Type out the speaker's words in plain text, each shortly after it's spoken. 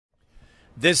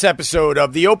This episode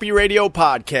of the Opie Radio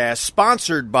Podcast,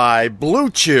 sponsored by Blue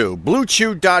Chew.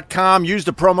 BlueChew.com. Use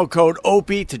the promo code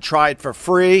OPIE to try it for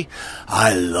free.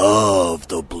 I love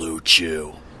the Blue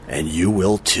Chew, and you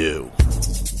will too.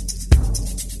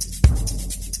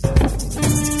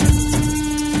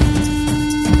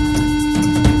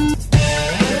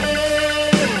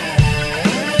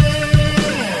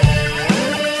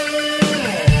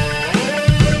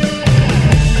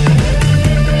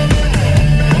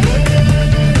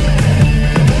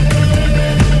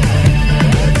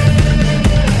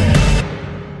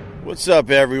 What's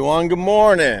up, everyone? Good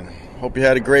morning. Hope you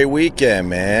had a great weekend,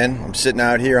 man. I'm sitting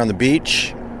out here on the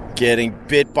beach getting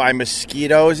bit by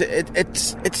mosquitoes.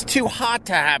 It's too hot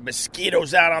to have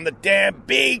mosquitoes out on the damn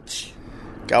beach.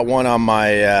 Got one on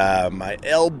my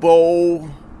elbow,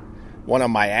 one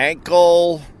on my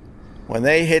ankle. When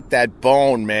they hit that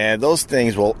bone, man, those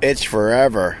things will itch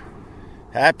forever.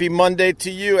 Happy Monday to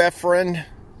you, Efren.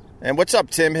 And what's up,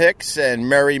 Tim Hicks and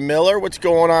Mary Miller? What's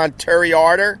going on, Terry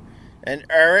Arter? And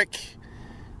Eric,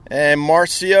 and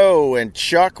Marcio, and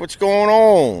Chuck, what's going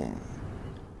on?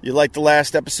 You like the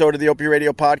last episode of the Opie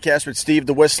Radio Podcast with Steve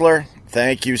the Whistler?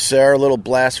 Thank you, sir. A little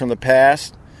blast from the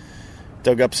past.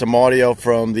 Dug up some audio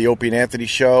from the Opie and Anthony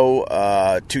show,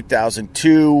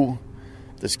 2002.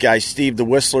 This guy, Steve the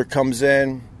Whistler, comes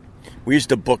in. We used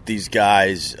to book these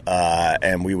guys,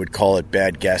 and we would call it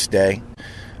Bad Guest Day.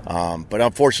 But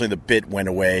unfortunately, the bit went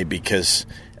away because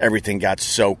everything got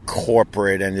so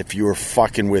corporate, and if you were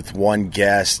fucking with one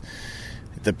guest,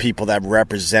 the people that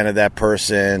represented that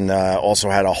person also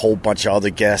had a whole bunch of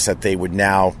other guests that they would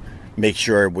now make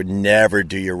sure would never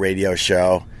do your radio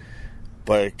show.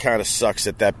 But it kind of sucks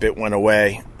that bit went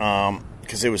away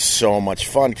because it was so much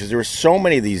fun, because there were so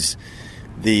many of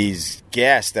these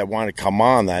guests that wanted to come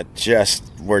on that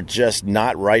were just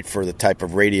not right for the type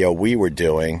of radio we were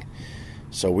doing.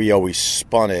 So we always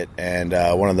spun it, and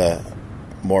one of the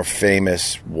more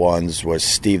famous ones was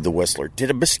Steve the Whistler. Did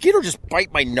a mosquito just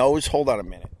bite my nose? Hold on a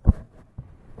minute.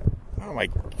 Oh my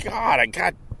God, I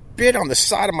got bit on the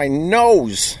side of my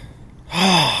nose.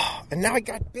 And now I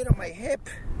got bit on my hip.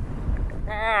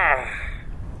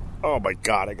 Oh my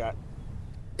God,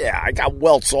 I got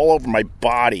welts all over my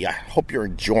body. I hope you're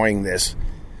enjoying this.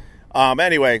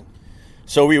 Anyway,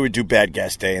 so we would do Bad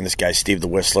Guest Day, and this guy, Steve the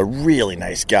Whistler, really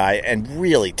nice guy and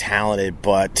really talented,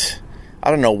 but I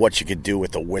don't know what you could do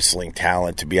with the whistling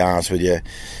talent, to be honest with you.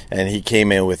 And he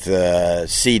came in with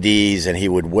CDs, and he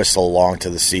would whistle along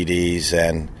to the CDs.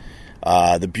 And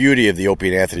the beauty of the Opie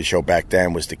and Anthony show back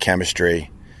then was the chemistry,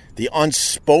 the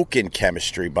unspoken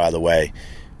chemistry, by the way,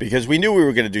 because we knew we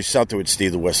were going to do something with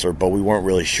Steve the Whistler, but we weren't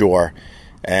really sure.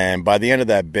 And by the end of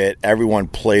that bit, everyone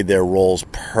played their roles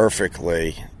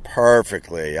perfectly.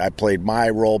 I played my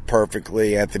role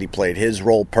perfectly. Anthony played his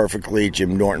role perfectly.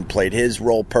 Jim Norton played his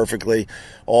role perfectly.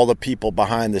 All the people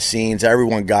behind the scenes,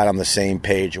 everyone got on the same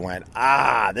page and went,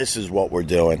 this is what we're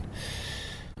doing.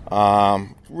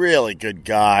 Really good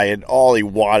guy, and all he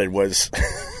wanted was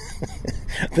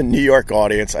the New York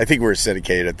audience. I think we were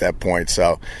syndicated at that point,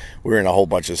 so we were in a whole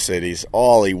bunch of cities.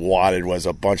 All he wanted was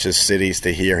a bunch of cities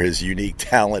to hear his unique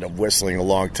talent of whistling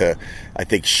along to, I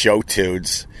think, show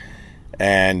tunes.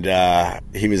 And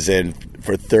he was in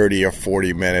for 30 or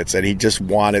 40 minutes, and he just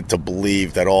wanted to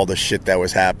believe that all the shit that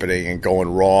was happening and going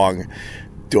wrong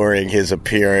during his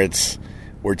appearance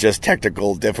were just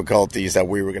technical difficulties that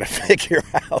we were going to figure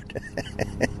out.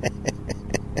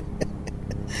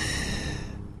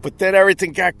 But then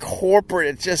everything got corporate.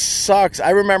 It just sucks.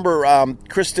 I remember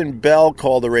Kristen Bell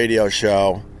called the radio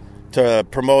show to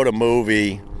promote a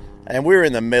movie, and we were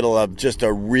in the middle of just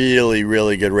a really,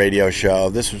 really good radio show.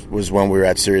 This was when we were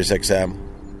at SiriusXM.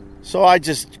 So I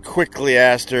just quickly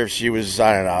asked her if she was,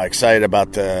 excited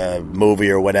about the movie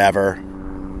or whatever.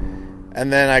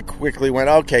 And then I quickly went,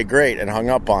 okay, great, and hung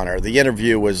up on her. The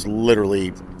interview was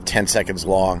literally 10 seconds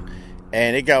long,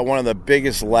 and it got one of the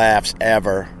biggest laughs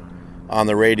ever on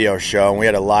the radio show. And we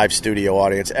had a live studio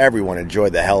audience. Everyone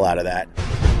enjoyed the hell out of that.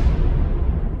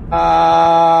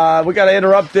 We got to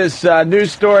interrupt this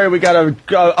news story. We got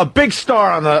a big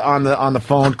star on the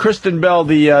phone. Kristen Bell,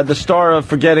 the star of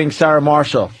Forgetting Sarah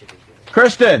Marshall.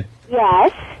 Kristen.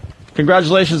 Yes.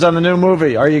 Congratulations on the new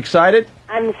movie. Are you excited?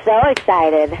 I'm so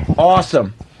excited.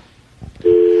 Awesome.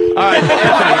 All right,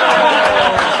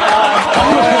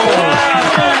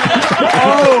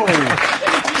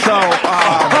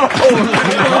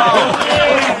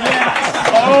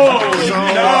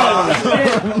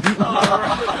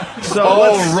 So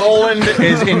Roland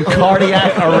is in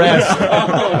cardiac arrest.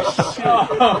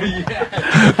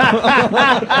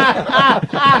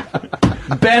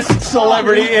 Best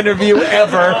celebrity interview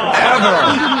ever.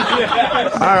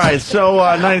 All right, so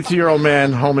 92-year-old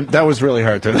man home. That was really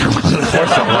hurt. Of course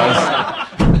it was.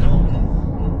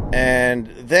 And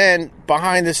then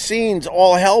behind the scenes,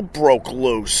 all hell broke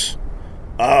loose.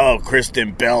 Oh,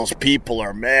 Kristen Bell's people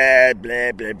are mad,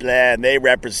 blah, blah, blah, and they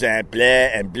represent blah,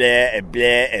 and blah, and blah,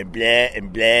 and blah,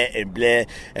 and blah, and blah,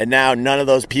 and now none of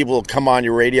those people will come on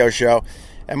your radio show.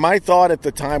 And my thought at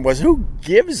the time was, who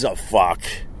gives a fuck?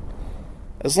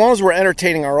 As long as we're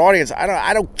entertaining our audience,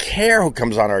 I don't care who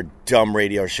comes on our dumb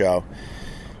radio show.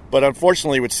 But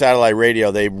unfortunately, with satellite radio,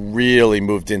 they really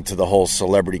moved into the whole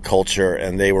celebrity culture,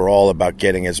 and they were all about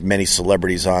getting as many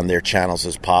celebrities on their channels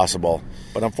as possible.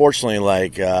 But unfortunately,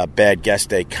 Bad Guest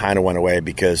Day kind of went away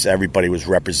because everybody was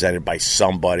represented by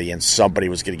somebody, and somebody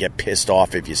was going to get pissed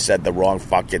off if you said the wrong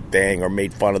fucking thing or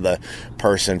made fun of the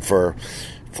person for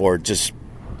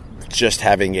just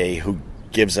having a who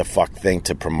gives a fuck thing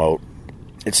to promote.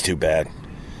 It's too bad.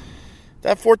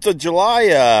 That 4th of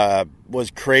July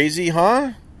was crazy,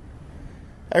 huh?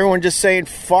 Everyone just saying,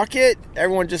 fuck it.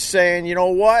 Everyone just saying, you know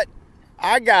what?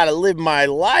 I got to live my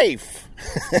life.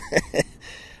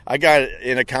 I got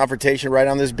in a confrontation right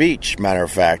on this beach, matter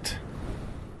of fact.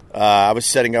 I was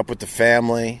setting up with the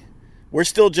family. We're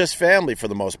still just family for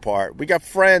the most part. We got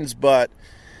friends, but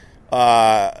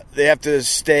they have to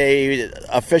stay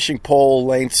a fishing pole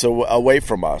lengths away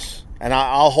from us. And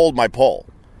I'll hold my pole.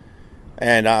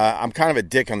 And I'm kind of a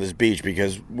dick on this beach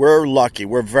because we're lucky.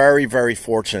 We're very, very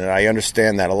fortunate. I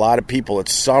understand that. A lot of people,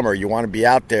 it's summer. You want to be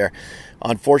out there.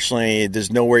 Unfortunately,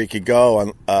 there's nowhere you could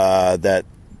go that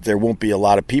there won't be a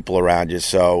lot of people around you.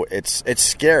 So it's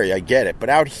scary. I get it.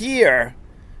 But out here,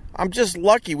 I'm just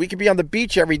lucky. We could be on the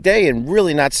beach every day and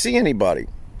really not see anybody.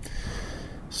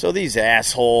 So these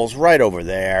assholes right over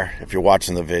there, if you're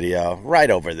watching the video,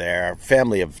 right over there,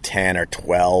 family of 10 or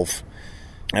 12.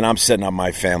 And I'm sitting on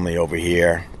my family over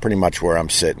here, pretty much where I'm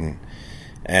sitting.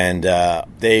 And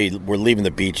they were leaving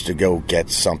the beach to go get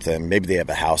something. Maybe they have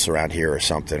a house around here or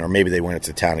something. Or maybe they went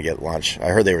into town to get lunch. I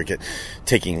heard they were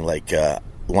taking,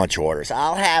 lunch orders.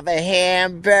 I'll have a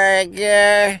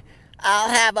hamburger. I'll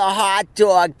have a hot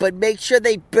dog. But make sure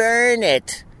they burn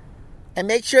it. And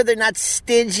make sure they're not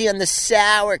stingy on the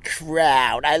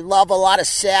sauerkraut. I love a lot of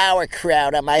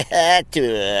sauerkraut on my hot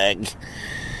dog.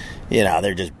 You know,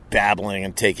 they're just babbling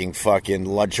and taking fucking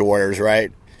lunch orders, right?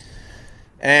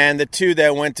 And the two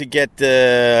that went to get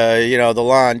the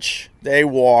lunch, they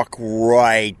walk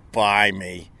right by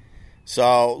me.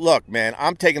 So, look, man,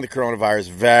 I'm taking the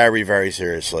coronavirus very, very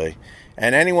seriously.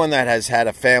 And anyone that has had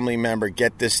a family member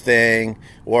get this thing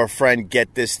or a friend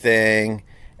get this thing,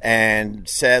 and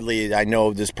sadly, I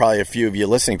know there's probably a few of you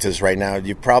listening to this right now.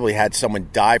 You've probably had someone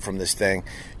die from this thing.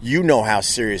 You know how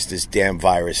serious this damn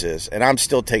virus is. And I'm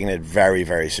still taking it very,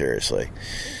 very seriously.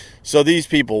 So these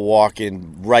people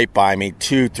walking right by me,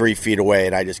 2-3 feet away,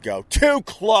 and I just go, too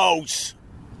close.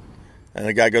 And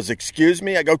the guy goes, excuse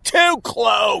me? I go, too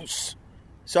close.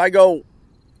 So I go,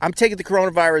 I'm taking the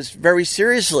coronavirus very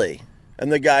seriously.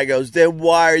 And the guy goes, then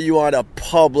why are you on a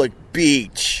public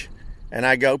beach? And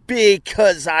I go,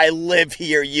 because I live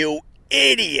here, you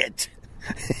idiot.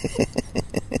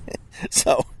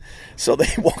 So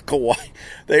they walk away.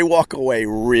 They walk away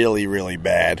really, really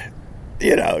bad.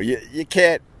 You know, you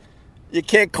can't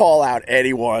call out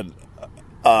anyone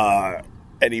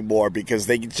anymore because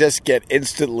they just get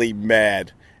instantly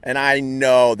mad. And I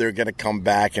know they're going to come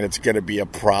back and it's going to be a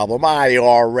problem. I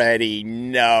already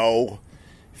know.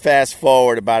 Fast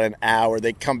forward about an hour,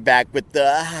 they come back with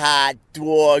the hot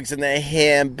dogs and the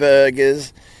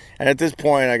hamburgers. And at this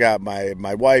point, I got my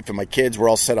wife and my kids. We're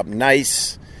all set up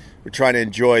nice. We're trying to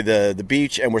enjoy the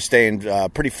beach, and we're staying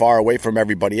pretty far away from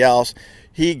everybody else.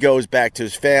 He goes back to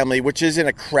his family, which is in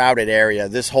a crowded area.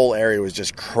 This whole area was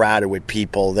just crowded with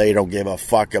people. They don't give a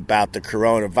fuck about the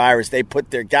coronavirus. They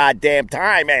put their goddamn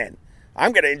time in.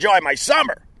 I'm going to enjoy my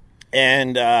summer.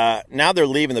 And now they're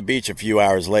leaving the beach a few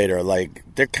hours later. Like,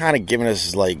 they're kind of giving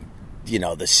us, the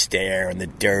stare and the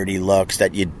dirty looks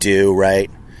that you do,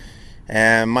 right?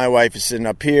 And my wife is sitting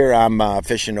up here. I'm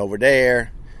fishing over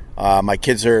there. My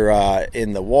kids are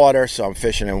in the water, so I'm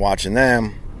fishing and watching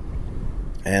them.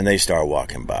 And they start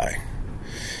walking by.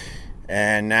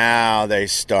 And now they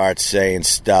start saying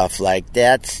stuff like,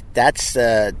 that's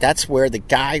where the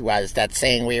guy was that's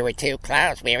saying we were too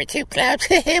close. We were too close.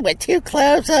 We're too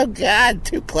close. Oh, God,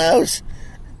 too close.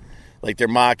 Like, they're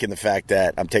mocking the fact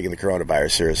that I'm taking the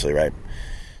coronavirus seriously, right?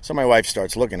 So my wife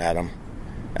starts looking at them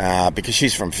because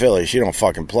she's from Philly. She don't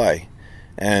fucking play.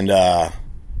 And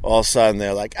all of a sudden,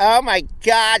 they're like, oh, my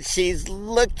God, she's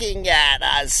looking at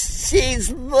us. She's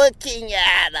looking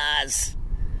at us.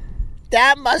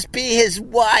 That must be his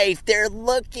wife. They're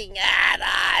looking at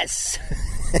us.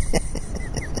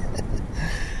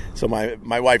 So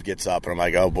my wife gets up, and I'm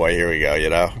like, oh, boy, here we go, you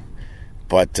know.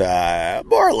 But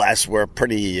more or less, we're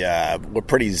pretty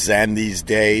zen these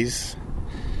days.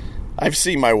 I've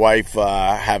seen my wife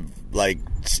have, like,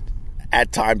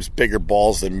 at times bigger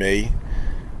balls than me.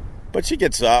 But she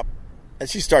gets up, and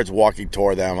she starts walking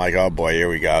toward them. I'm like, oh, boy, here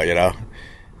we go, you know.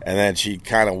 And then she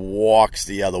kind of walks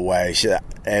the other way.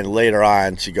 And later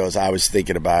on, she goes, I was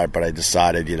thinking about it, but I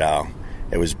decided, you know,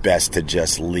 it was best to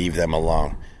just leave them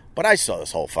alone. But I saw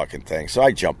this whole fucking thing, so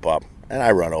I jump up, and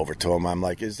I run over to him. I'm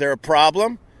like, is there a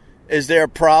problem? Is there a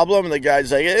problem? And the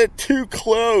guy's like, too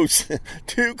close.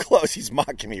 Too close. He's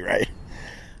mocking me, right?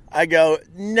 I go,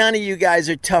 none of you guys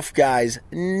are tough guys.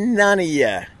 None of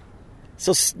you.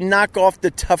 So knock off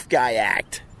the tough guy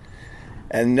act.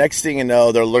 And next thing you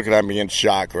know, they're looking at me in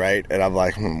shock, right? And I'm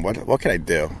like, what can I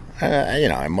do? You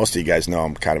know, most of you guys know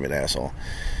I'm kind of an asshole.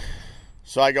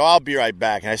 So I go, I'll be right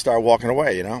back. And I start walking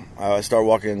away, you know. I start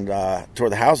walking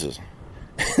toward the houses.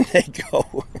 And they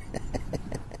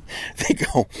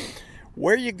go,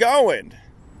 where are you going?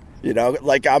 You know,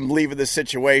 like I'm leaving the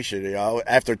situation, you know,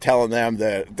 after telling them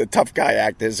the tough guy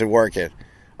act isn't working.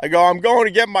 I go, I'm going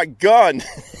to get my gun.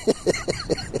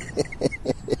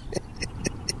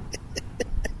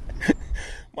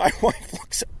 My wife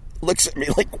looks at me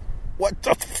like, what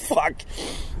the fuck?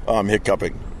 Oh, I'm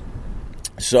hiccuping.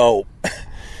 So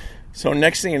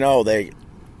next thing you know, they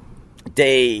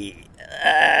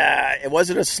it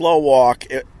wasn't a slow walk,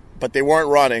 but they weren't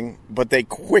running, but they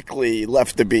quickly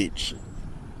left the beach.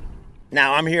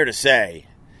 Now, I'm here to say,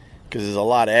 because there's a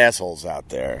lot of assholes out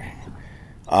there,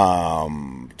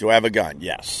 do I have a gun?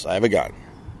 Yes, I have a gun.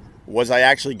 Was I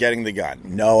actually getting the gun?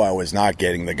 No, I was not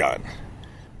getting the gun.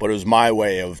 But it was my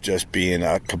way of just being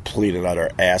a complete and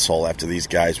utter asshole after these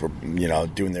guys were, you know,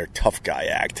 doing their tough guy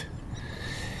act.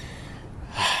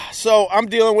 So I'm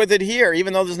dealing with it here,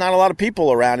 even though there's not a lot of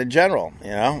people around in general,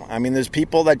 you know. I mean, there's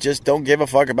people that just don't give a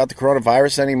fuck about the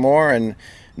coronavirus anymore, and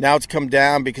now it's come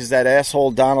down because that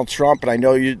asshole Donald Trump, and I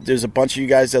know there's a bunch of you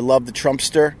guys that love the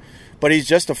Trumpster, but he's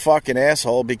just a fucking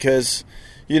asshole because,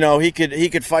 you know, he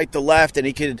could fight the left and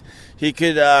he could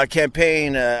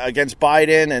campaign against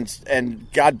Biden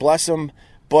and God bless him,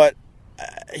 but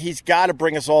he's got to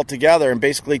bring us all together and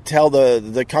basically tell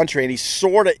the country, and he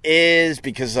sort of is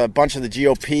because a bunch of the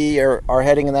GOP are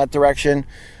heading in that direction,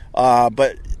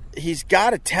 but he's got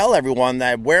to tell everyone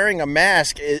that wearing a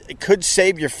mask it could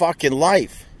save your fucking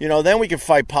life. You know, then we can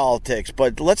fight politics,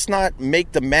 but let's not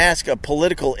make the mask a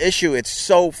political issue. It's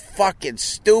so fucking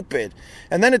stupid.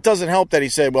 And then it doesn't help that he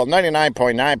said, well,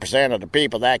 99.9% of the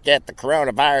people that get the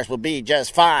coronavirus will be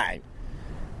just fine.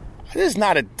 There's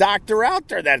not a doctor out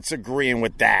there that's agreeing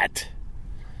with that.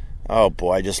 Oh,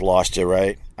 boy, I just lost you,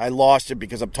 right? I lost you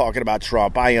because I'm talking about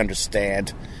Trump. I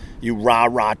understand. You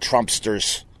rah-rah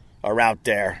Trumpsters are out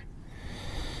there.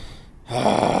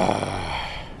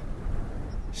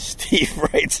 Steve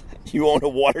writes, you own a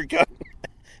water gun?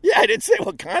 Yeah, I didn't say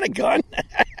what kind of gun.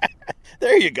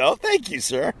 There you go. Thank you,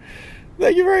 sir.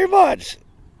 Thank you very much.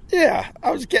 Yeah,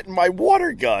 I was getting my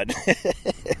water gun.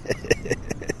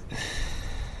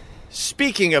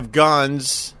 Speaking of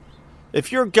guns,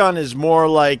 if your gun is more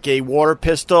like a water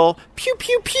pistol, pew,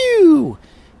 pew, pew,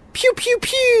 pew, pew,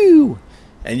 pew,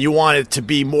 and you want it to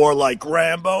be more like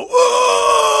Rambo,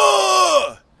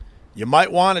 you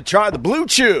might want to try the Blue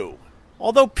Chew.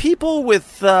 Although people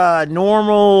with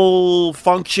normal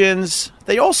functions,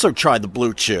 they also try the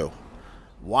Blue Chew.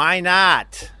 Why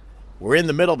not? We're in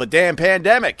the middle of a damn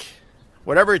pandemic.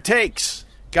 Whatever it takes.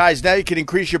 Guys, now you can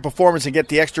increase your performance and get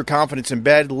the extra confidence in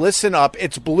bed. Listen up.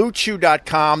 It's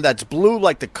BlueChew.com. That's blue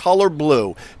like the color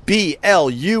blue.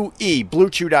 BLUE,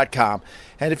 BlueChew.com.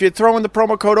 And if you throw in the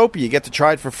promo code OPIE, you get to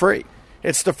try it for free.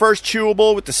 It's the first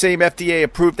chewable with the same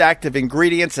FDA-approved active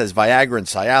ingredients as Viagra and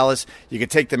Cialis. You can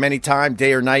take them anytime,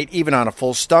 day or night, even on a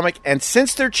full stomach. And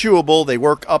since they're chewable, they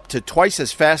work up to twice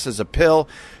as fast as a pill,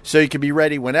 so you can be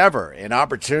ready whenever an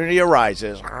opportunity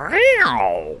arises.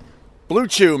 Blue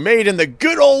Chew, made in the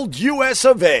good old U.S.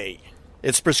 of A.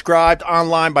 It's prescribed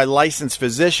online by licensed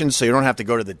physicians, so you don't have to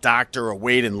go to the doctor or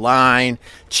wait in line.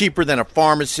 Cheaper than a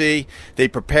pharmacy. They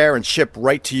prepare and ship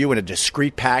right to you in a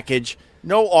discreet package.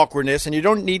 No awkwardness, and you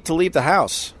don't need to leave the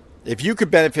house. If you could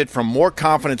benefit from more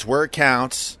confidence where it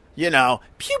counts, you know,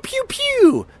 pew, pew,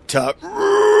 pew, to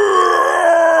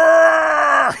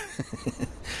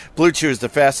Blue Chew is the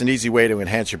fast and easy way to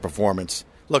enhance your performance.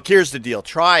 Look, here's the deal.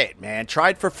 Try it, man.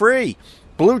 Try it for free.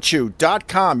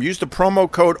 BlueChew.com. Use the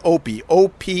promo code OPIE,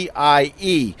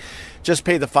 O-P-I-E. Just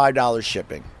pay the $5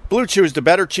 shipping. Blue Chew is the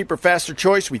better, cheaper, faster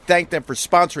choice. We thank them for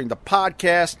sponsoring the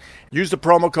podcast. Use the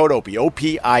promo code OPIE,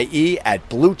 O-P-I-E, at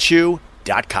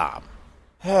BlueChew.com.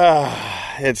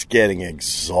 It's getting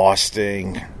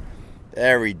exhausting.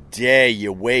 Every day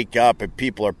you wake up and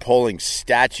people are pulling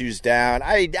statues down.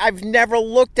 I've never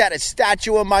looked at a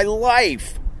statue in my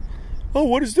life. Oh,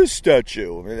 what is this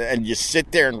statue? And you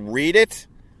sit there and read it?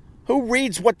 Who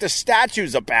reads what the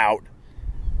statue's about?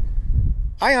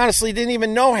 I honestly didn't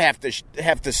even know half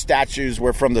the statues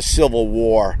were from the Civil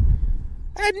War.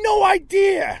 I had no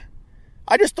idea.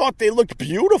 I just thought they looked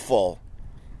beautiful.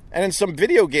 And in some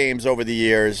video games over the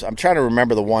years, I'm trying to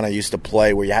remember the one I used to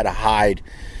play where you had to hide.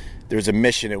 There was a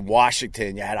mission in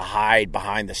Washington. You had to hide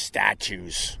behind the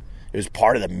statues. It was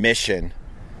part of the mission.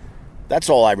 That's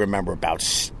all I remember about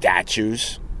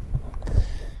statues.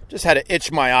 Just had to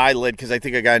itch my eyelid because I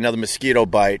think I got another mosquito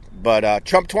bite. But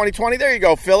Trump 2020, there you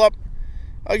go, Philip.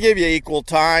 I'll give you equal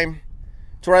time.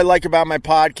 That's what I like about my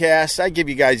podcast. I give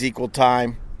you guys equal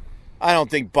time. I don't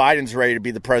think Biden's ready to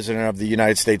be the president of the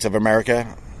United States of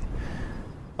America.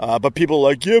 But people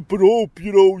are like, yeah, but Hope,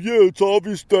 it's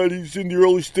obvious that he's in the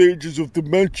early stages of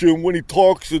dementia. And when he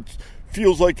talks, it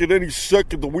feels like at any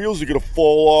second the wheels are going to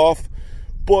fall off.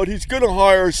 But he's going to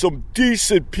hire some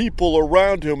decent people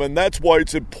around him, and that's why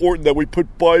it's important that we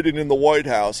put Biden in the White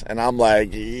House. And I'm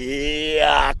like,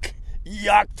 yuck.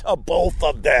 Yuck to both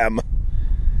of them.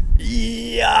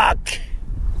 Yuck.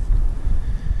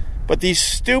 But these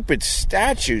stupid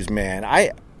statues, man,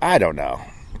 I don't know.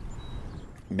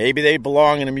 Maybe they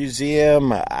belong in a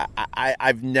museum.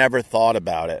 I've never thought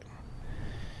about it.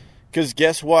 Because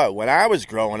guess what? When I was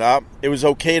growing up, it was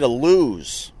okay to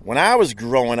lose. When I was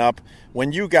growing up,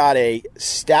 when you got a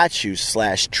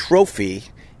statue/trophy,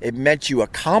 it meant you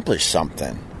accomplished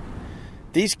something.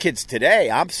 These kids today,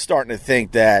 I'm starting to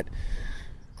think that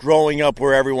growing up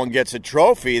where everyone gets a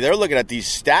trophy, they're looking at these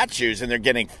statues and they're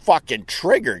getting fucking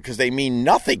triggered because they mean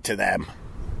nothing to them.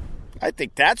 I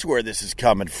think that's where this is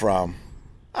coming from.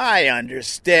 I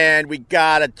understand we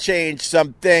gotta change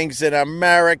some things in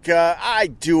America. I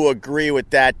do agree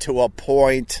with that to a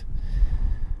point.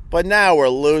 But now we're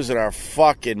losing our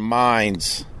fucking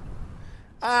minds.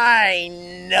 I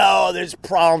know there's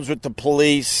problems with the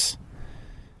police.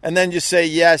 And then you say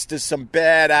yes to some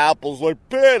bad apples. Like,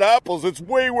 bad apples? It's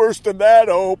way worse than that,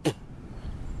 Hope.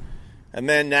 And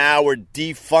then now we're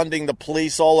defunding the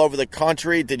police all over the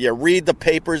country. Did you read the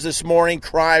papers this morning?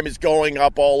 Crime is going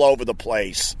up all over the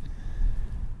place.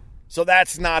 So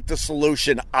that's not the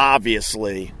solution,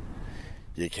 obviously.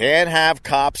 You can't have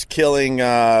cops killing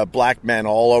black men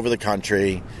all over the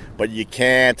country, but you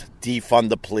can't defund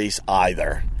the police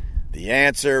either. The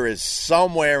answer is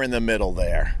somewhere in the middle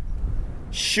there.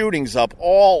 Shootings up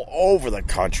all over the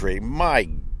country. My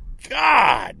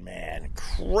God, man.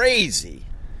 Crazy.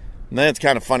 And then it's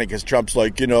kind of funny because Trump's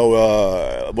like, what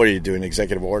are you doing?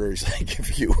 Executive order? He's like,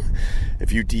 if you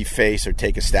deface or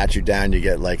take a statue down, you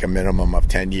get like a minimum of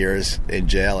 10 years in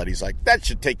jail. And he's like, that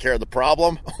should take care of the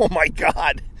problem. Oh my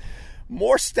God.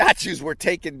 More statues were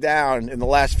taken down in the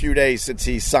last few days since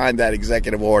he signed that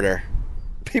executive order.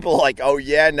 People are like, oh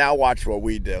yeah, now watch what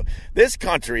we do. This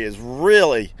country is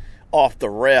really off the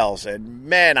rails. And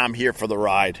man, I'm here for the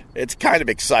ride. It's kind of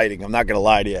exciting. I'm not going to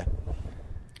lie to you.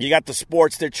 You got the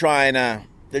sports they're trying to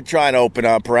open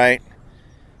up, right?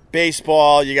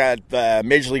 Baseball, you got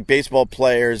Major League Baseball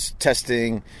players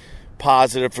testing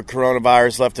positive for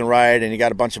coronavirus left and right, and you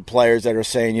got a bunch of players that are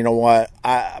saying, you know what,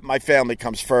 my family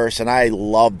comes first, and I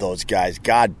love those guys.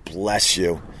 God bless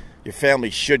you. Your family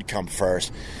should come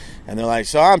first. And they're like,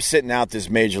 so I'm sitting out this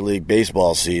Major League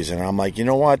Baseball season. And I'm like, you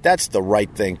know what, that's the right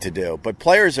thing to do. But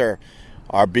players are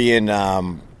being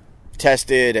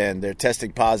tested, and they're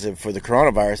testing positive for the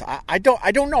coronavirus. I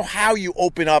don't know how you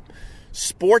open up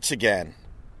sports again.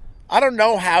 I don't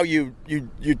know how you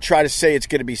try to say it's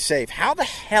going to be safe. How the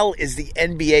hell is the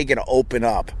NBA going to open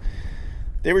up?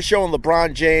 They were showing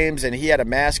LeBron James, and he had a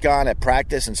mask on at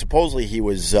practice, and supposedly he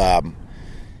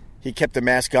kept the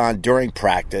mask on during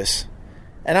practice.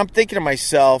 And I'm thinking to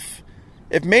myself,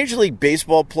 if Major League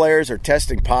Baseball players are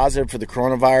testing positive for the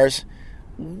coronavirus,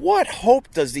 what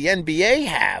hope does the NBA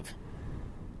have?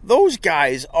 Those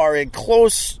guys are in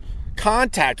close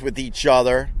contact with each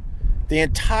other the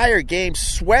entire game,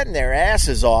 sweating their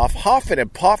asses off, huffing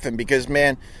and puffing, because,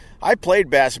 man, I played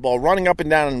basketball, running up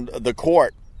and down the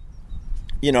court,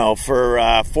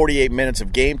 for 48 minutes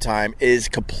of game time is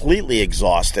completely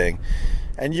exhausting.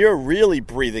 And you're really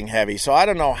breathing heavy. So I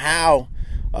don't know how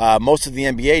most of the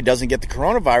NBA doesn't get the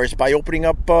coronavirus by opening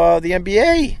up the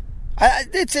NBA.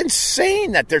 It's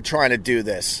insane that they're trying to do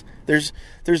this. There's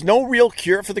no real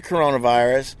cure for the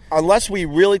coronavirus unless we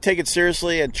really take it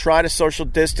seriously and try to social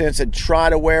distance and try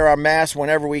to wear our mask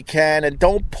whenever we can, and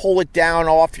don't pull it down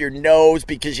off your nose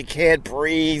because you can't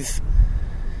breathe.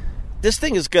 this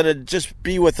thing is going to just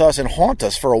be with us and haunt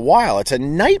us for a while. It's a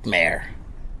nightmare.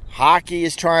 Hockey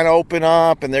is trying to open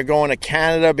up, and they're going to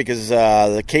Canada because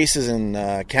the cases in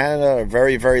Canada are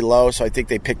very, very low. So I think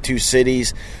they picked 2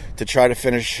 cities to try to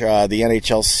finish the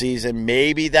NHL season.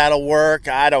 Maybe that'll work.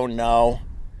 I don't know.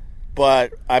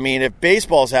 But, I mean, if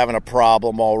baseball's having a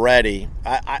problem already,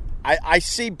 I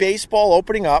see baseball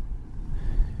opening up.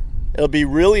 It'll be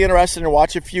really interesting to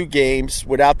watch a few games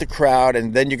without the crowd,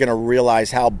 and then you're going to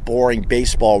realize how boring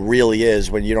baseball really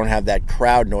is when you don't have that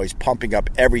crowd noise pumping up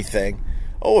everything.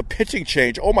 Oh, a pitching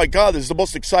change. Oh, my God, this is the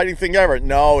most exciting thing ever.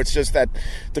 No, it's just that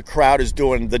the crowd is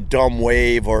doing the dumb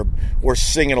wave or we're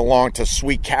singing along to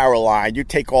Sweet Caroline. You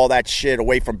take all that shit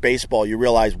away from baseball, you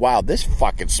realize, wow, this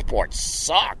fucking sport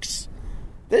sucks.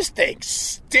 This thing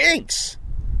stinks.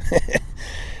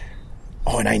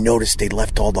 Oh, and I noticed they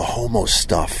left all the homo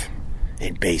stuff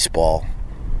in baseball.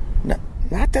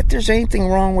 Not that there's anything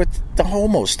wrong with the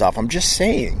homo stuff. I'm just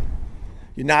saying.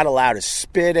 You're not allowed to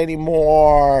spit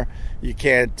anymore. You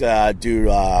can't do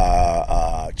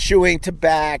chewing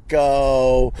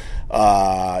tobacco.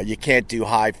 You can't do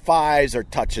high fives or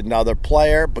touch another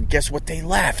player. But guess what they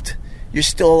left? You're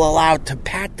still allowed to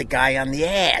pat the guy on the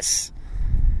ass.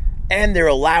 And they're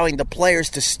allowing the players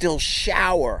to still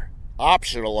shower.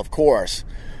 Optional, of course.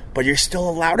 But you're still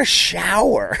allowed to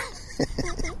shower.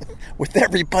 With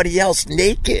everybody else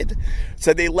naked.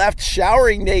 So they left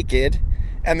showering naked,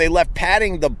 and they left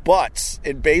patting the butts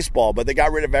in baseball, but they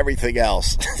got rid of everything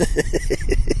else.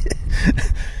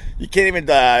 You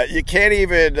can't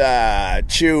even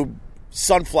chew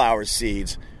sunflower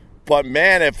seeds. But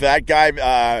man, if that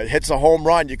guy hits a home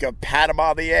run, you can pat him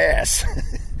on the ass.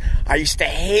 I used to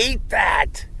hate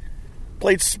that.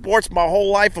 Played sports my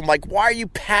whole life. I'm like, why are you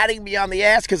patting me on the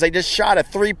ass? Because I just shot a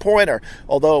 3-pointer.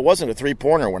 Although it wasn't a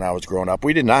 3-pointer when I was growing up.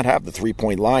 We did not have the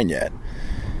 3-point line yet.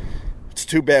 It's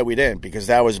too bad we didn't, because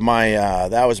that was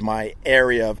my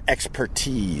area of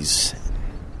expertise.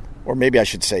 Or maybe I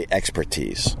should say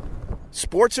expertise.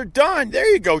 Sports are done. There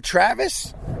you go,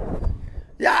 Travis.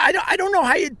 Yeah, I don't know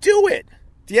how you do it.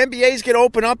 The NBA's going to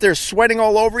open up. They're sweating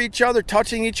all over each other,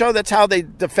 touching each other. That's how they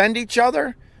defend each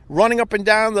other. Running up and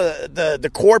down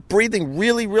the court, breathing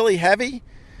really, really heavy.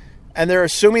 And they're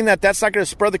assuming that that's not going to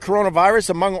spread the coronavirus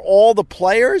among all the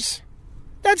players?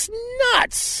 That's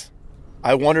nuts.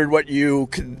 I wondered what you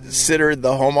considered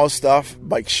the homo stuff.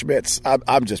 Mike Schmitz.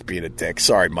 I'm just being a dick.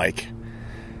 Sorry, Mike.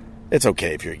 It's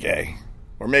okay if you're gay.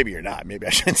 Or maybe you're not. Maybe I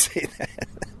shouldn't say that.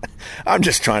 I'm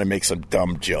just trying to make some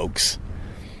dumb jokes.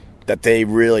 That they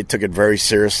really took it very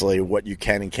seriously, what you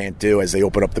can and can't do as they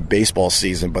open up the baseball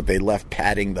season, but they left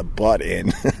patting the butt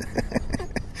in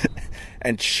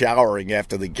and showering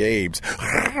after the games.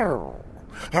 I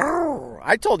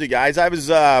told you guys I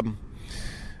was a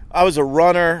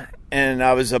runner and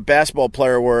I was a basketball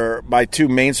player. Were my 2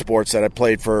 main sports that I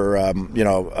played for. I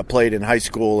played in high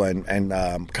school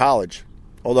and college.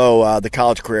 Although the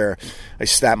college career, I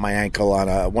snapped my ankle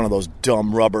on one of those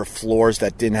dumb rubber floors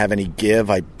that didn't have any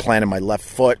give. I planted my left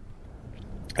foot,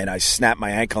 and I snapped my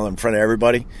ankle in front of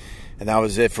everybody. And that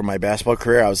was it for my basketball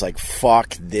career. I was like,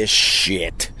 fuck this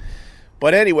shit.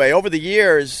 But anyway, over the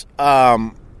years, I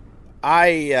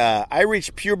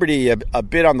reached puberty a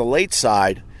bit on the late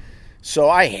side. So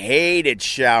I hated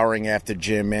showering after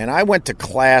gym, man. I went to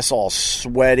class all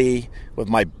sweaty with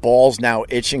my balls now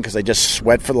itching because I just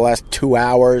sweat for the last 2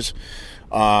 hours.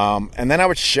 And then I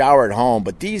would shower at home.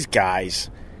 But these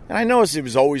guys, and I noticed it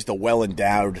was always the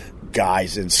well-endowed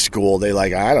guys in school. They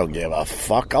like, I don't give a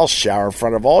fuck. I'll shower in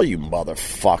front of all you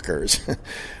motherfuckers.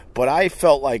 But I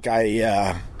felt like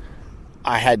I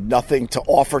had nothing to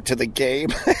offer to the game.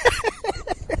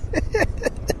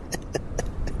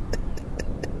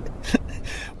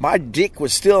 My dick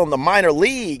was still in the minor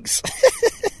leagues.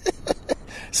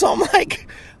 So I'm like,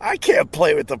 I can't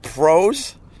play with the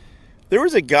pros. There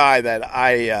was a guy that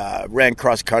I ran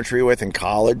cross country with in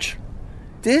college.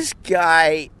 This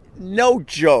guy, no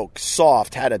joke,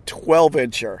 soft, had a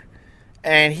 12-incher.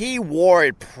 And he wore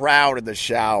it proud in the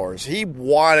showers. He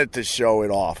wanted to show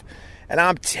it off. And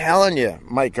I'm telling you,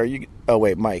 Mike,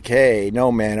 Mike, hey,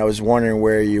 no, man, I was wondering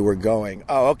where you were going.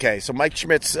 Oh, okay, so Mike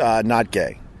Schmidt's not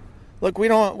gay. Look, we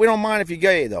don't mind if you're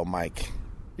gay, though, Mike.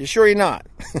 You sure you're not?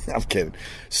 I'm kidding.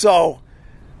 So,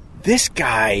 this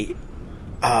guy,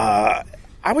 I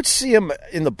would see him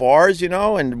in the bars,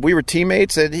 and we were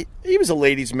teammates, and he was a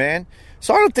ladies' man.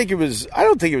 So I don't think it was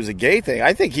a gay thing.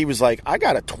 I think he was like, I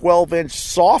got a 12-inch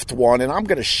soft one, and I'm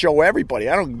going to show everybody.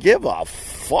 I don't give a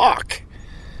fuck.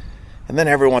 And then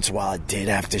every once in a while, I did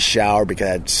have to shower because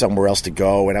I had somewhere else to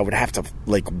go, and I would have to,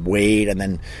 wait and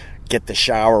then get the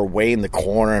shower way in the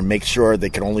corner and make sure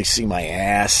they could only see my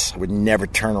ass. I would never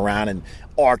turn around and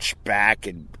arch back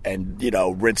and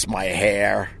rinse my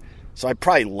hair. So I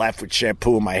probably left with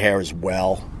shampoo in my hair as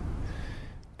well.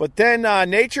 But then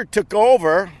nature took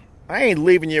over. I ain't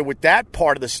leaving you with that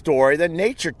part of the story. Then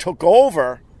nature took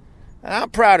over. And I'm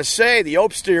proud to say the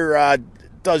Opster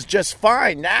does just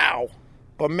fine now.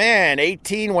 But man,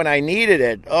 18 when I needed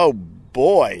it. Oh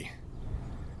boy,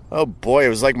 it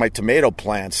was like my tomato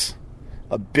plants.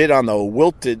 A bit on the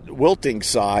wilting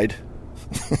side.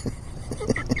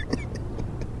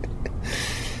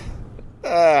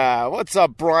 What's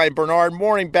up, Brian Bernard?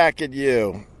 Morning back at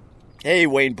you. Hey,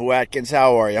 Wayne Buatkins,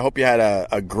 how are you? I hope you had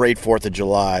a great 4th of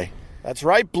July. That's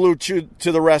right, Blue Chew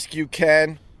to the rescue,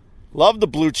 Ken. Love the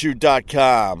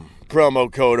BlueChew.com.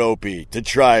 Promo code OPIE to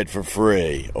try it for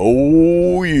free.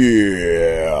 Oh,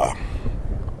 yeah.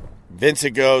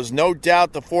 Vincent goes, no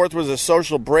doubt the 4th was a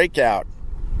social breakout.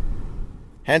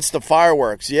 Hence the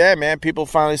fireworks. Yeah, man, people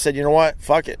finally said, you know what?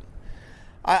 Fuck it.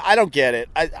 I don't get it.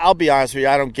 I'll be honest with you,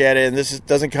 I don't get it. And this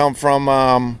doesn't come from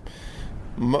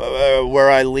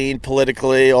where I lean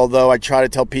politically, although I try to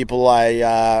tell people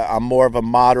I'm more of a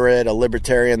moderate, a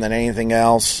libertarian than anything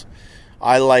else.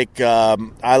 I like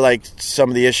some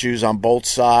of the issues on both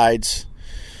sides.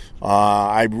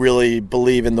 I really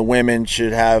believe in the women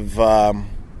should have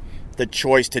the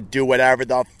choice to do whatever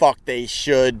the fuck they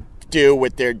should do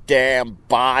with their damn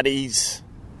bodies.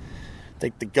 I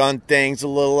think the gun thing's a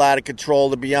little out of control,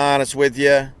 to be honest with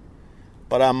you.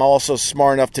 But I'm also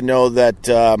smart enough to know that,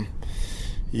 the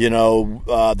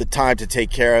time to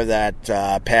take care of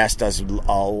that passed us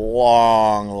a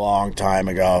long time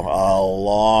ago. A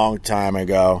long time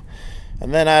ago.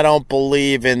 And then I don't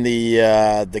believe in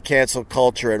the cancel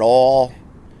culture at all.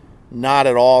 Not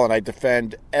at all. And I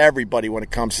defend everybody when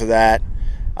it comes to that.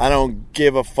 I don't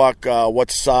give a fuck what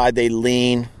side they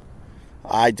lean.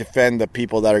 I defend the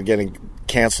people that are getting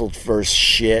canceled for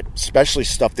shit, especially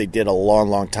stuff they did a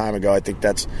long time ago. I think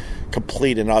that's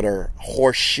complete and utter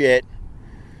horse shit.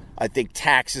 I think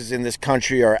taxes in this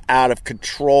country are out of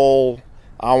control.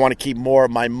 I want to keep more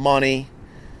of my money.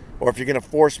 Or if you're going to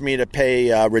force me to pay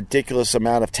a ridiculous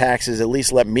amount of taxes, at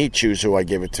least let me choose who I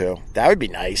give it to. That would be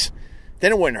nice.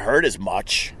 Then it wouldn't hurt as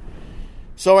much.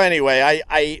 So anyway,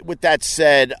 I with that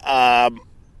said,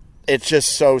 it's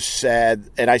just so sad.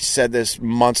 And I said this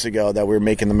months ago that we were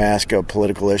making the mask a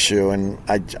political issue. And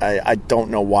I don't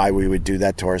know why we would do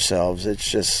that to ourselves. It's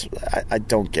just, I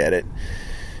don't get it.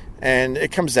 And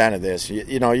it comes down to this.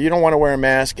 You don't want to wear a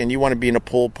mask and you want to be in a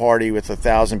pool party with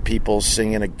 1,000 people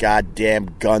singing a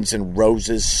goddamn Guns N'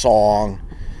 Roses song.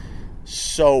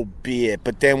 So be it.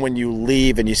 But then when you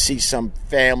leave and you see some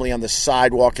family on the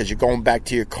sidewalk as you're going back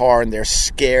to your car and they're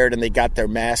scared and they got their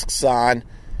masks on,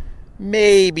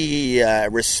 maybe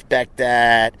respect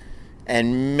that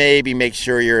and maybe make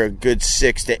sure you're a good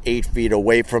 6 to 8 feet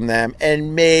away from them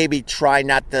and maybe try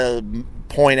not to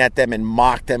point at them and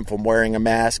mock them from wearing a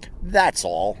mask. That's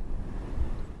all.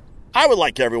 I would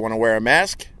like everyone to wear a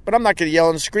mask, but I'm not going to yell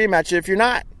and scream at you if you're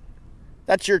not.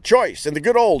 That's your choice in the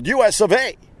good old US of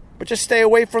A. But just stay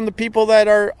away from the people that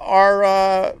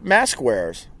are mask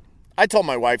wearers. I told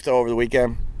my wife, though, over the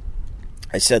weekend,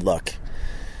 I said, look,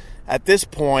 at this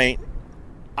point,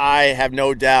 I have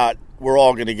no doubt we're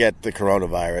all going to get the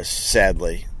coronavirus,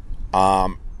 sadly.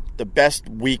 The best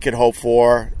we could hope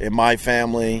for in my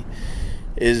family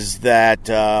is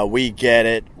that we get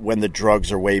it when the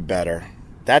drugs are way better.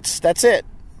 That's it.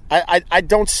 I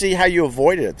don't see how you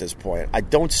avoid it at this point. I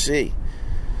don't see.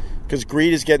 Because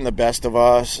greed is getting the best of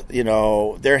us.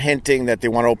 They're hinting that they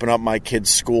want to open up my kids'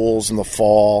 schools in the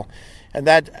fall. And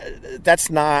that's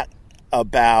not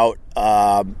about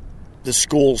the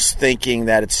schools thinking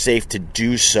that it's safe to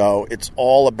do so. It's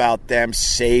all about them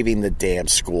saving the damn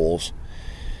schools.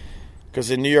 Because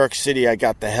in New York City, I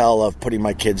got the hell of putting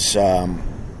my kids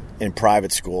in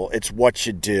private school. It's what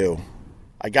you do.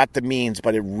 I got the means,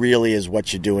 but it really is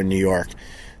what you do in New York.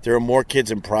 There are more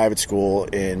kids in private school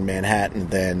in Manhattan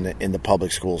than in the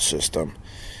public school system.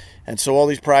 And so all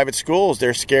these private schools,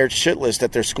 they're scared shitless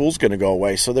that their school's going to go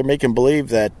away. So they're making believe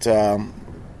that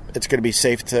it's going to be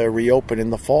safe to reopen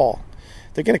in the fall.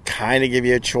 They're going to kind of give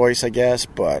you a choice, I guess,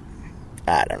 but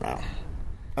I don't know.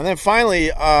 And then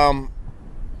finally,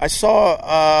 I saw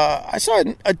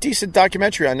a decent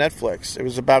documentary on Netflix. It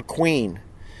was about Queen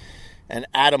and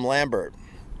Adam Lambert.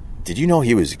 Did you know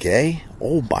he was gay?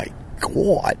 Oh my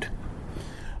God.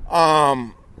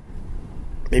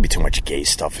 Maybe too much gay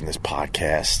stuff in this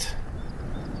podcast.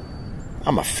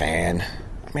 I'm a fan.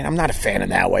 I mean, I'm not a fan in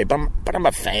that way, but I'm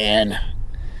a fan.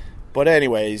 But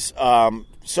anyways,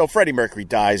 So Freddie Mercury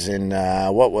dies in,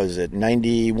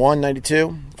 91,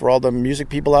 92, for all the music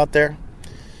people out there.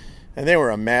 And they were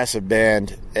a massive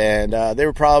band, and they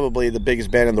were probably the biggest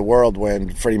band in the world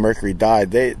when Freddie Mercury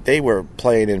died. They were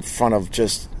playing in front of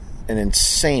just an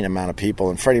insane amount of people,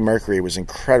 and Freddie Mercury was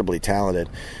incredibly talented.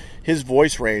 His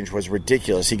voice range was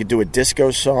ridiculous. He could do a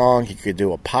disco song, he could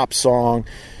do a pop song,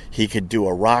 he could do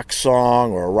a rock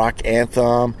song or a rock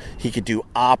anthem, he could do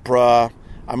opera.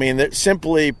 I mean,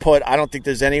 simply put, I don't think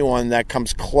there's anyone that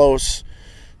comes close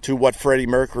to what Freddie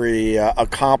Mercury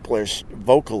accomplished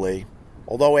vocally.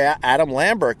 Although Adam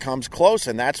Lambert comes close,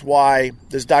 and that's why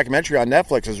this documentary on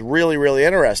Netflix is really, really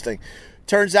interesting.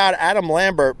 Turns out Adam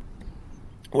Lambert,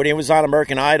 when he was on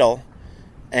American Idol,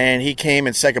 and he came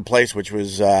in second place, which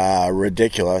was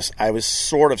ridiculous. I was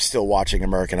sort of still watching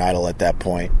American Idol at that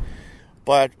point.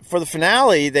 But for the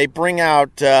finale, they bring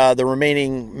out the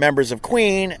remaining members of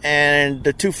Queen and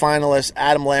the two finalists,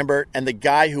 Adam Lambert and the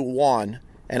guy who won.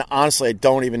 And honestly, I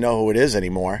don't even know who it is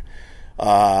anymore.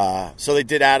 So they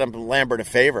did Adam Lambert a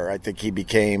favor. I think he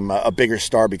became a bigger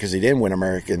star because he didn't win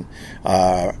American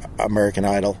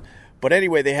Idol. But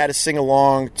anyway, they had to sing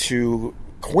along to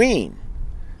Queen.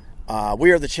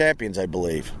 We Are the Champions, I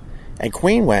believe. And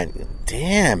Queen went,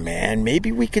 damn, man,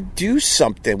 maybe we could do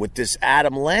something with this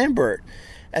Adam Lambert.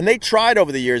 And they tried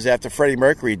over the years after Freddie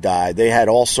Mercury died. They had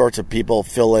all sorts of people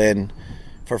fill in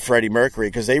for Freddie Mercury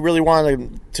because they really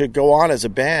wanted to go on as a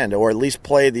band, or at least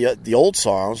play the old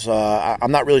songs.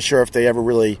 I'm not really sure if they ever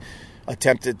really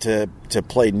attempted to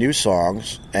play new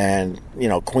songs. And, you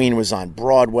know, Queen was on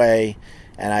Broadway,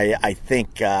 and I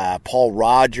think Paul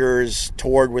Rodgers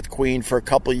toured with Queen for a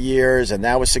couple of years, and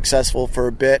that was successful for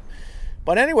a bit.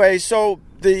 But anyway, so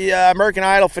the American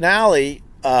Idol finale,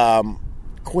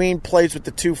 Queen plays with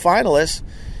the two finalists,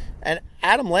 and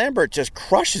Adam Lambert just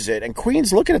crushes it, and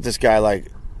Queen's looking at this guy like,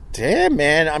 damn,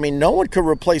 man, I mean, no one could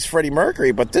replace Freddie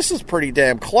Mercury, but this is pretty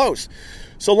damn close.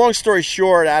 So long story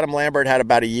short, Adam Lambert had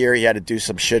about a year. He had to do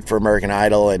some shit for American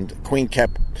Idol, and Queen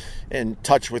kept in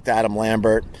touch with Adam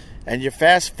Lambert. And you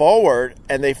fast forward,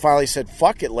 and they finally said,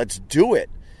 fuck it, let's do it.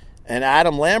 And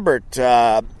Adam Lambert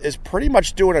is pretty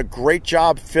much doing a great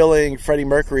job filling Freddie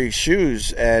Mercury's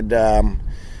shoes. And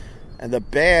the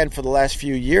band for the last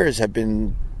few years have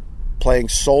been playing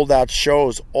sold-out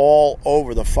shows all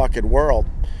over the fucking world.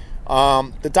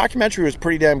 The documentary was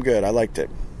pretty damn good. I liked it.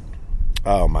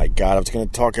 Oh, my God. I was going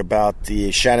to talk about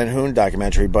the Shannon Hoon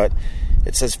documentary, but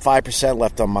it says 5%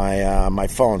 left on my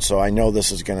phone, so I know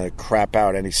this is going to crap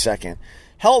out any second.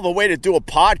 Hell of a way to do a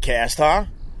podcast, huh?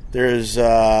 There's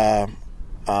a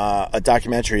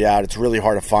documentary out. It's really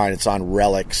hard to find. It's on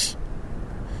Relics.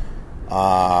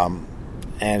 And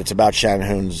it's about Shannon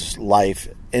Hoon's life.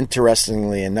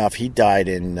 Interestingly enough, he died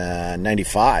in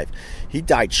 95. He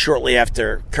died shortly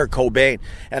after Kurt Cobain.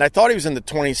 And I thought he was in the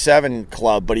 27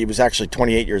 club, but he was actually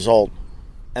 28 years old.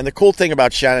 And the cool thing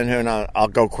about Shannon Hoon, I'll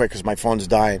go quick because my phone's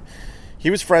dying. He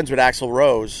was friends with Axl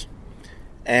Rose.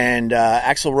 And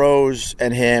Axl Rose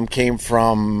and him came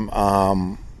from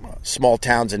small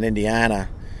towns in Indiana,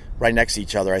 right next to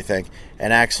each other, I think.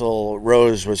 And Axl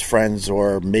Rose was friends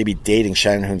or maybe dating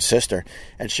Shannon Hoon's sister.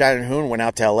 And Shannon Hoon went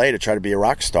out to L.A. to try to be a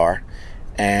rock star.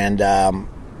 And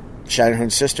Shannon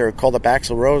Hoon's sister called up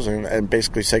Axl Rose and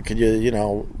basically said, could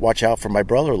you watch out for my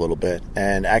brother a little bit?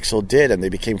 And Axl did, and they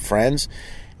became friends.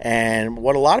 And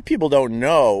what a lot of people don't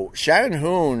know, Shannon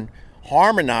Hoon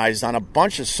harmonized on a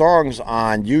bunch of songs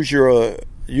on Use Your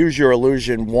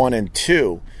Illusion 1 and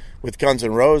 2 with Guns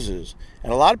N' Roses.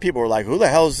 And a lot of people were like, who the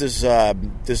hell is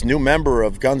this new member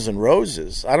of Guns N'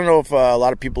 Roses? I don't know if a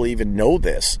lot of people even know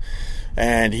this.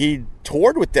 And he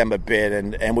toured with them a bit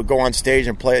and would go on stage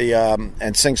and play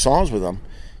and sing songs with them.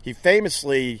 He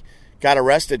famously got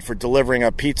arrested for delivering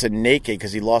a pizza naked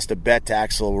because he lost a bet to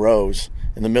Axl Rose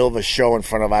in the middle of a show in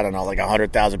front of, I don't know, like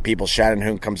 100,000 people. Shannon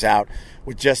Hoon comes out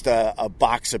with just a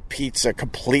box of pizza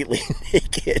completely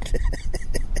naked.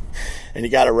 And he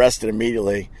got arrested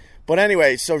immediately. But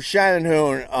anyway, so Shannon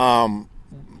Hoon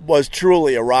was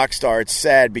truly a rock star. It's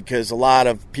sad because a lot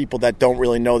of people that don't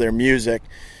really know their music,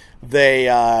 they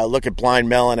look at Blind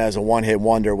Melon as a one-hit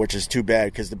wonder, which is too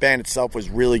bad because the band itself was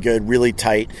really good, really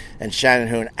tight, and Shannon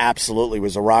Hoon absolutely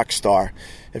was a rock star.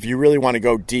 If you really want to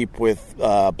go deep with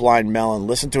Blind Melon,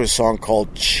 listen to a song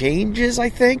called Changes, I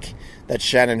think, that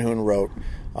Shannon Hoon wrote.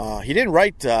 He didn't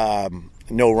write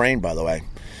No Rain, by the way.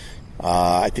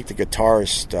 I think the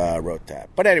guitarist wrote that.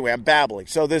 But anyway, I'm babbling.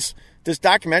 So this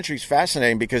documentary is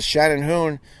fascinating because Shannon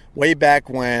Hoon, way back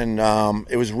when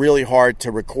it was really hard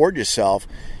to record yourself,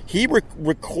 he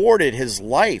recorded his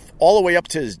life all the way up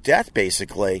to his death,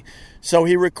 basically. So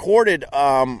he recorded,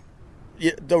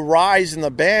 the rise in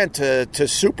the band to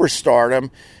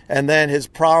superstardom, and then his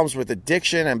problems with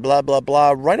addiction and blah, blah,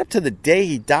 blah, right up to the day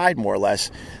he died, more or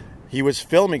less. He was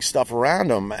filming stuff around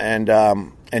him and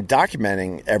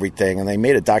documenting everything, and they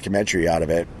made a documentary out of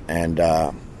it. And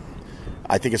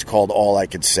I think it's called All I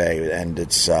Could Say, and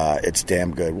it's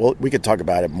damn good. We could talk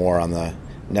about it more on the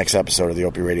next episode of the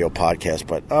Opie Radio podcast,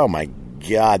 but oh my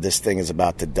God, this thing is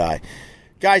about to die.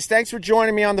 Guys, thanks for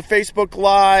joining me on the Facebook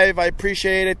Live. I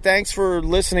appreciate it. Thanks for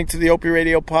listening to the Opie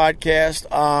Radio podcast.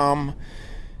 I'm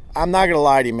not going to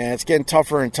lie to you, man. It's getting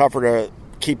tougher and tougher to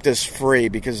keep this free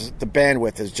because the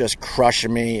bandwidth is just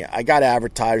crushing me. I got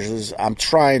advertisers. I'm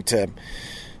trying to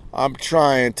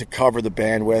cover the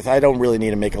bandwidth. I don't really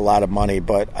need to make a lot of money,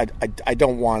 but I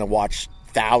don't want to watch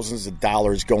thousands of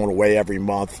dollars going away every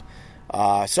month.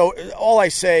 So all I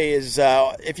say is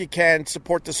if you can,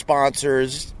 support the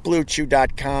sponsors,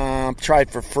 BlueChew.com. Try it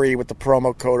for free with the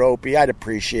promo code OPIE. I'd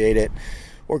appreciate it.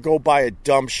 Or go buy a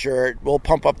dumb shirt. We'll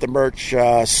pump up the merch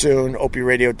soon,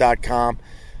 OPIERadio.com.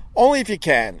 Only if you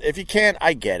can. If you can't,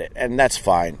 I get it, and that's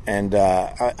fine. And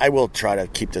I will try to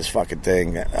keep this fucking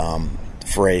thing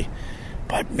free.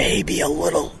 But maybe a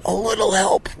little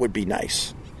help would be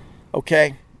nice.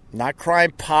 Okay? Not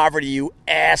crime poverty, you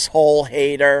asshole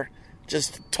hater.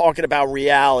 Just talking about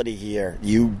reality here,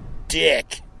 you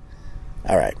dick.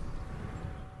 All right.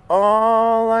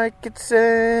 All I could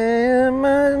say,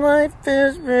 my life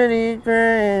is pretty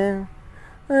grand.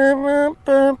 Boo, boo,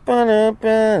 boo, boo,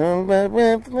 boo,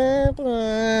 boo,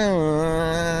 boo.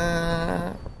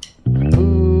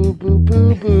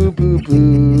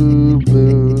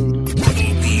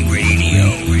 Radio.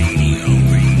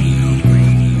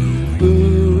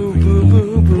 Boo, boo,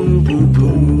 boo, boo, boo, boo,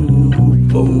 boo.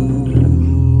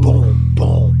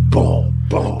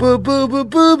 Boo, boo, boo,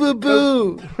 boo, boo,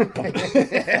 boo.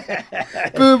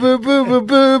 Boo, boo, boo, boo,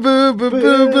 boo, boo, boo,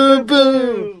 boo, boo,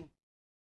 boo.